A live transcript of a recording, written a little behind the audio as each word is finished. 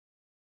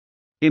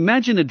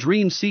Imagine a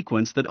dream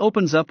sequence that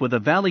opens up with a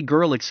valley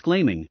girl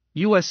exclaiming,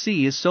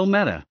 "USC is so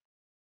meta."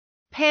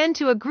 Pan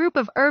to a group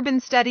of urban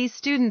studies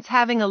students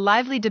having a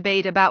lively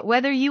debate about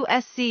whether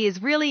USC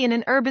is really in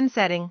an urban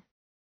setting.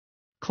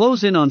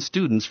 Close in on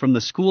students from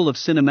the School of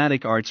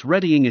Cinematic Arts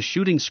readying a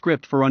shooting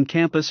script for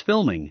on-campus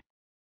filming.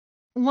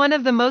 One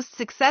of the most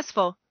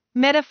successful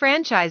meta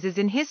franchises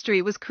in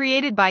history was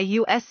created by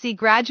USC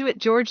graduate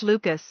George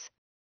Lucas.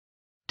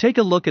 Take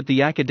a look at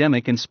the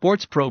academic and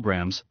sports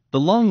programs, the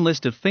long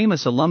list of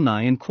famous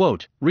alumni and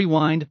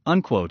rewind,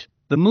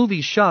 the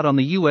movies shot on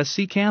the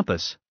USC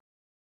campus.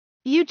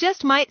 You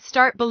just might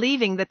start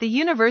believing that the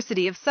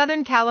University of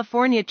Southern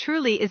California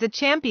truly is a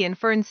champion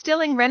for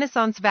instilling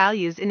Renaissance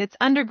values in its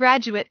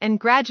undergraduate and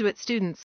graduate students.